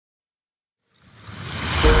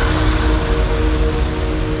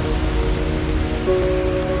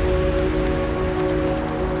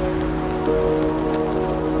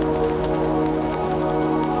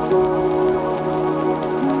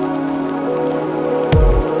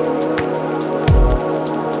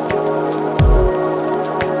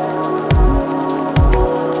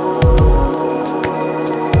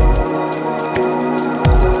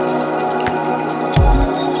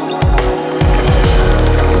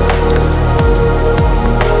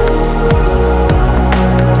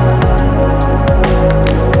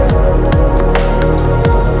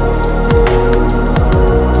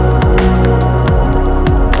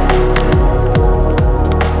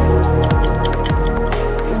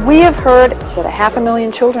We have heard that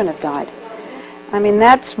 500,000 children have died. I mean,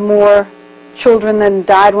 that's more children than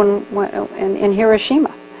died in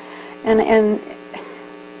Hiroshima. And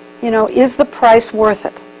you know, is the price worth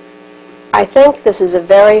it? I think this is a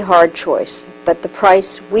very hard choice, but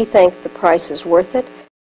we think the price is worth it.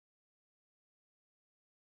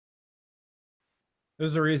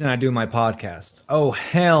 There's a reason I do my podcast. Oh,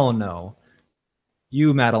 hell no.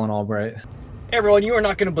 You, Madeleine Albright. Hey everyone, you are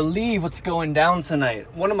not going to believe what's going down tonight.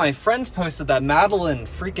 One of my friends posted that Madeleine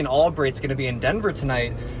freaking Albright's going to be in Denver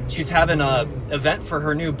tonight. She's having an event for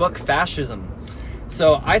her new book, Fascism.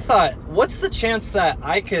 So I thought, what's the chance that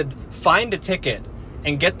I could find a ticket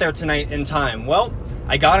and get there tonight in time? Well,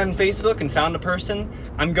 I got on Facebook and found a person.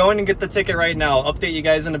 I'm going to get the ticket right now. I'll update you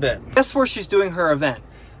guys in a bit. Guess where she's doing her event?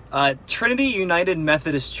 Trinity United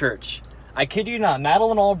Methodist Church. I kid you not,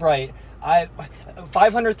 Madeleine Albright,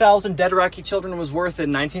 500,000 dead Iraqi children was worth it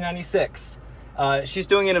in 1996. She's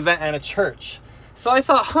doing an event at a church. So I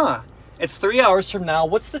thought, it's 3 hours from now.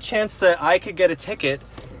 What's the chance that I could get a ticket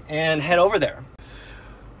and head over there?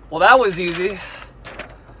 Well, that was easy.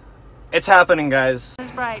 It's happening, guys.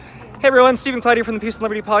 That's right. Hey everyone, Stephen Cloudy from the Peace and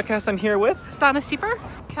Liberty Podcast. I'm here with Donna Sieper.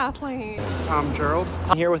 Kathleen. Tom Gerald.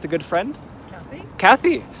 I'm here with a good friend.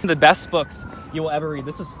 Kathy. The best books you will ever read.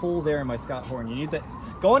 This is Fool's Errand by Scott Horn. You need that.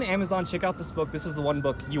 Go on Amazon, check out this book. This is the one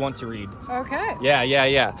book you want to read. Okay.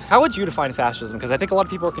 Yeah. How would you define fascism? Because I think a lot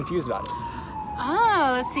of people are confused about it.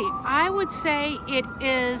 Oh, let's see. I would say it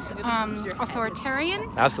is authoritarian.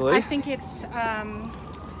 Absolutely. I think it's,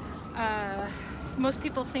 most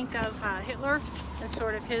people think of Hitler as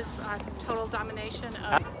sort of his total domination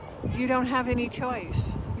of... You don't have any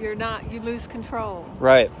choice. You lose control.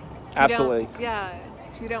 Right. Absolutely.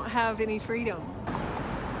 You don't have any freedom.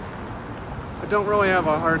 I don't really have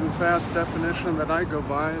a hard and fast definition that I go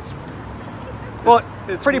by.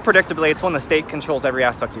 It's pretty predictably, it's when the state controls every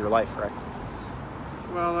aspect of your life, correct?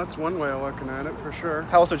 Well, that's one way of looking at it, for sure.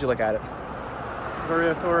 How else would you look at it? Very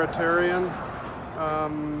authoritarian.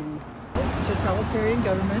 Totalitarian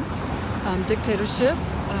government, dictatorship,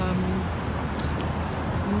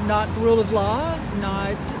 not rule of law,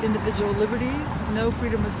 not individual liberties, no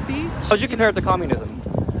freedom of speech. How would you compare it to communism?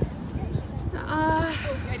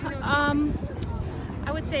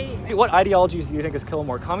 I would say... What ideologies do you think has killed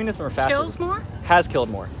more, communism or fascism? Kills more? Has killed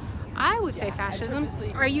more. I would say fascism.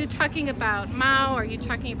 Are you talking about Mao? Are you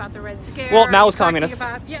talking about the Red Scare? Well, Mao was communist.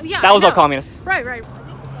 That was all communist. Right.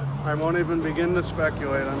 I won't even begin to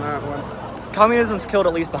speculate on that one. Communism's killed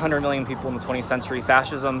at least 100 million people in the 20th century.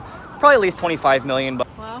 Fascism, probably at least 25 million. But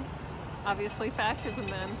Well, obviously fascism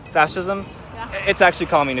then. Fascism? Yeah. It's actually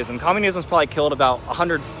communism. Communism's probably killed about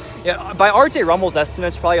 100, by R.J. Rummell's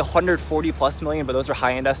estimates, probably 140 plus million, but those are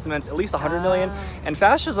high-end estimates, at least 100 million. And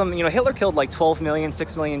fascism, Hitler killed like 12 million,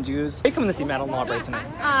 6 million Jews. They come to see Madeleine Albright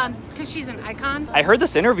tonight. Because she's an icon. I heard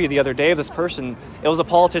this interview the other day of this person. It was a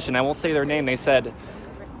politician. I won't say their name. They said,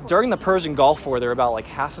 during the Persian Gulf War, there were about like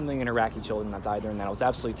 500,000 Iraqi children that died during that. It was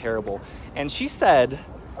absolutely terrible. And she said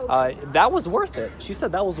that was worth it. She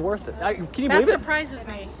said that was worth it. Can you believe it? That surprises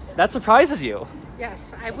me. That surprises you?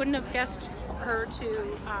 Yes, I wouldn't have guessed her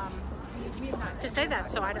to say that.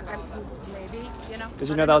 So I maybe, Did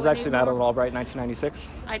you know that was actually Madeleine Albright in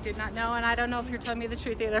 1996? I did not know, and I don't know if you're telling me the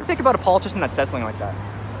truth either. Think about a politician that says something like that.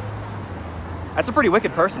 That's a pretty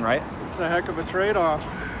wicked person, right? It's a heck of a trade-off.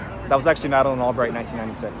 That was actually Madeleine Albright in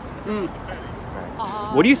 1996.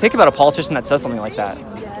 What do you think about a politician that says something like that?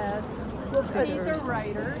 Yes. He's a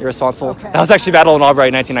writer. Irresponsible? Okay. That was actually Madeleine Albright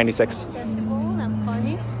in 1996. And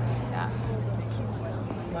funny.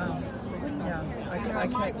 Wow. Yeah. I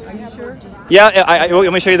can't. Are you sure? Yeah, you want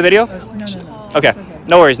me to show you the video? No. Okay.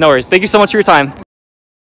 No worries. Thank you so much for your time.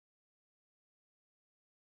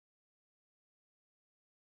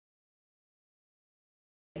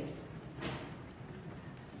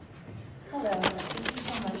 Hello, thank you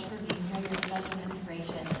so much for being here. You're such an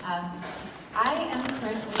inspiration. I am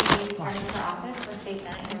currently running for office for state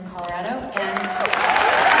senate here in Colorado, and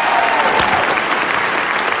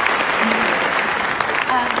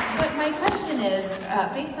but my question is,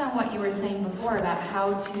 based on what you were saying before about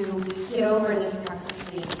how to get over this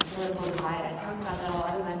toxicity, this political divide, I talk about that a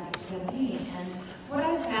lot as I'm campaigning, and what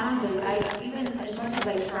I've found is even as much as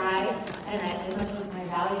I try, and as much as my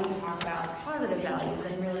value to talk about positive values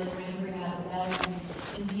and really trying to bring out the best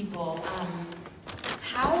in people,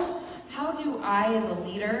 how do I, as a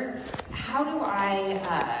leader, how do I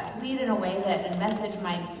lead in a way that, and message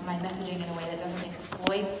my messaging in a way that doesn't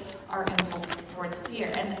exploit our impulse towards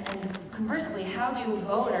fear? And conversely, how do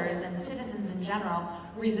voters and citizens in general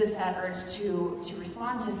resist that urge to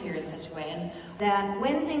respond to fear in such a way? And that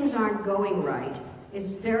when things aren't going right,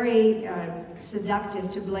 It's very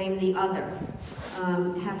seductive to blame the other,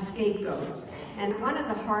 have scapegoats. And one of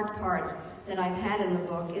the hard parts that I've had in the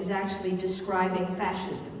book is actually describing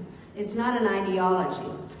fascism. It's not an ideology.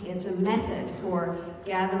 It's a method for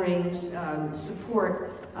gathering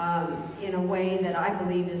support in a way that I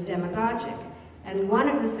believe is demagogic. And one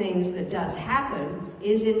of the things that does happen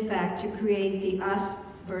is, in fact, to create the us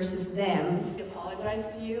versus them. I apologize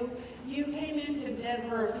to you. You came into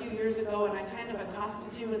Denver a few years ago and I kind of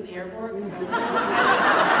accosted you in the airport because I was so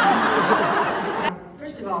excited.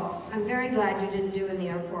 First of all, I'm very glad you didn't do in the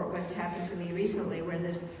airport what's happened to me recently, where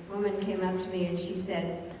this woman came up to me and she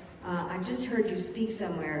said, I just heard you speak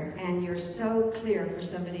somewhere and you're so clear for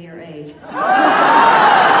somebody your age.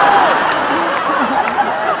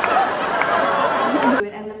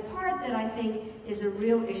 And the part that I think is a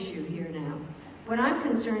real issue here now, what I'm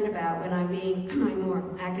concerned about when I'm being my more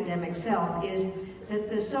academic self is that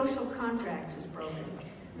the social contract is broken.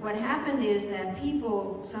 What happened is that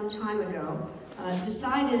people some time ago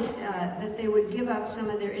decided that they would give up some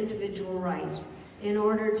of their individual rights in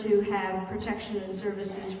order to have protection and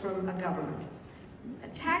services from a government.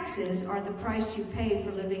 Taxes are the price you pay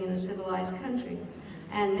for living in a civilized country.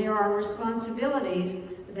 And there are responsibilities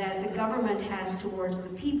that the government has towards the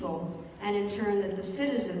people, and in turn that the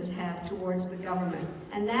citizens have towards the government.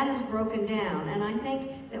 And that is broken down. And I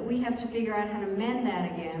think that we have to figure out how to mend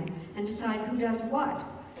that again and decide who does what.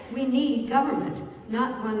 We need government,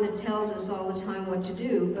 not one that tells us all the time what to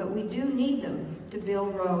do, but we do need them to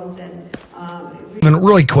build roads and...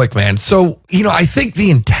 really quick, man. So, I think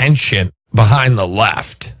the intention behind the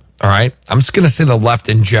left, all right, I'm just going to say the left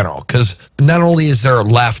in general, because not only is there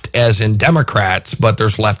left as in Democrats, but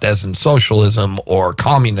there's left as in socialism or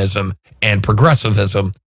communism and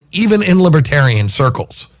progressivism, even in libertarian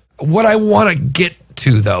circles. What I want to get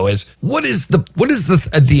to, though, is what is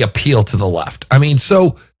the appeal to the left? I mean,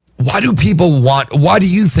 so why do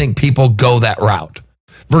you think people go that route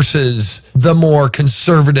versus the more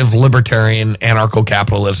conservative, libertarian,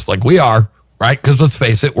 anarcho-capitalists like we are, right? Because let's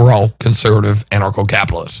face it, we're all conservative,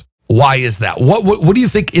 anarcho-capitalists. Why is that? What do you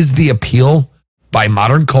think is the appeal by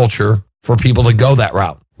modern culture for people to go that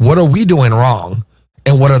route? What are we doing wrong,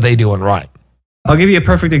 and what are they doing right? I'll give you a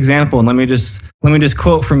perfect example, and let me just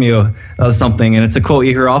quote from you something, and it's a quote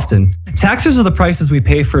you hear often. Taxes are the prices we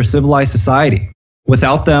pay for a civilized society.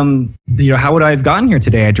 Without them, how would I have gotten here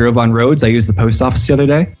today? I drove on roads. I used the post office the other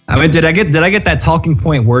day. I mean, did I get that talking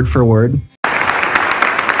point word for word?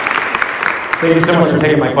 Thank you so much for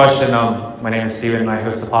taking my question. My name is Steven and I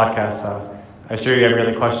host a podcast. I assure you every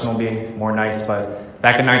other question will be more nice, but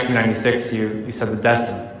back in 1996, you said the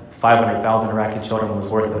deaths of 500,000 Iraqi children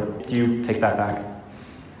was worth it. Do you take that back?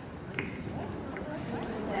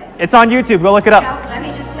 It's on YouTube. Go look it up. Let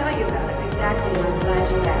me just tell you about it exactly, and I'm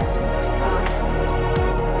glad you asked.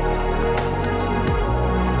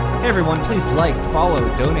 Hey everyone, please like, follow,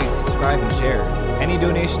 donate, subscribe, and share. Any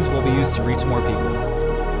donations will be used to reach more people.